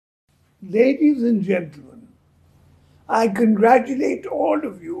Ladies and gentlemen, I congratulate all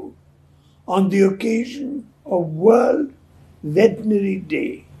of you on the occasion of World Veterinary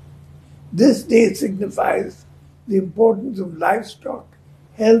Day. This day signifies the importance of livestock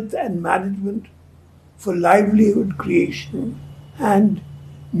health and management for livelihood creation and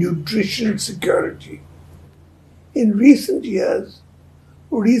nutrition security. In recent years,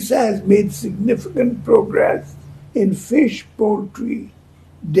 Odisha has made significant progress in fish, poultry,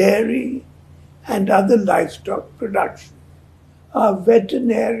 dairy, and other livestock production. Our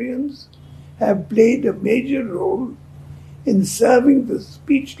veterinarians have played a major role in serving the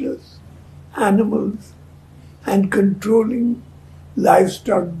speechless animals and controlling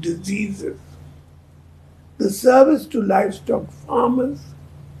livestock diseases. The service to livestock farmers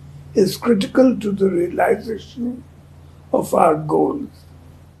is critical to the realization of our goals.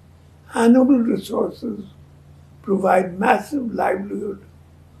 Animal resources provide massive livelihood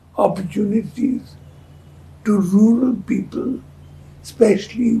opportunities to rural people,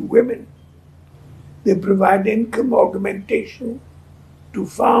 especially women. They provide income augmentation to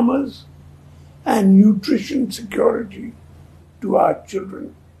farmers and nutrition security to our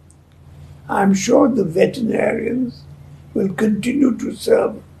children. I am sure the veterinarians will continue to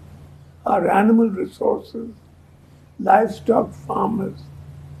serve our animal resources, livestock farmers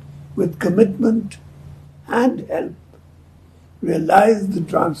with commitment and help realize the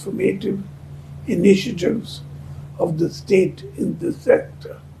transformative initiatives of the state in this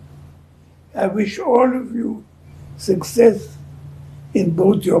sector. I wish all of you success in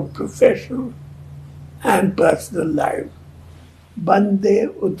both your professional and personal lives. Bande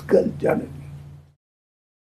Utkal Janata.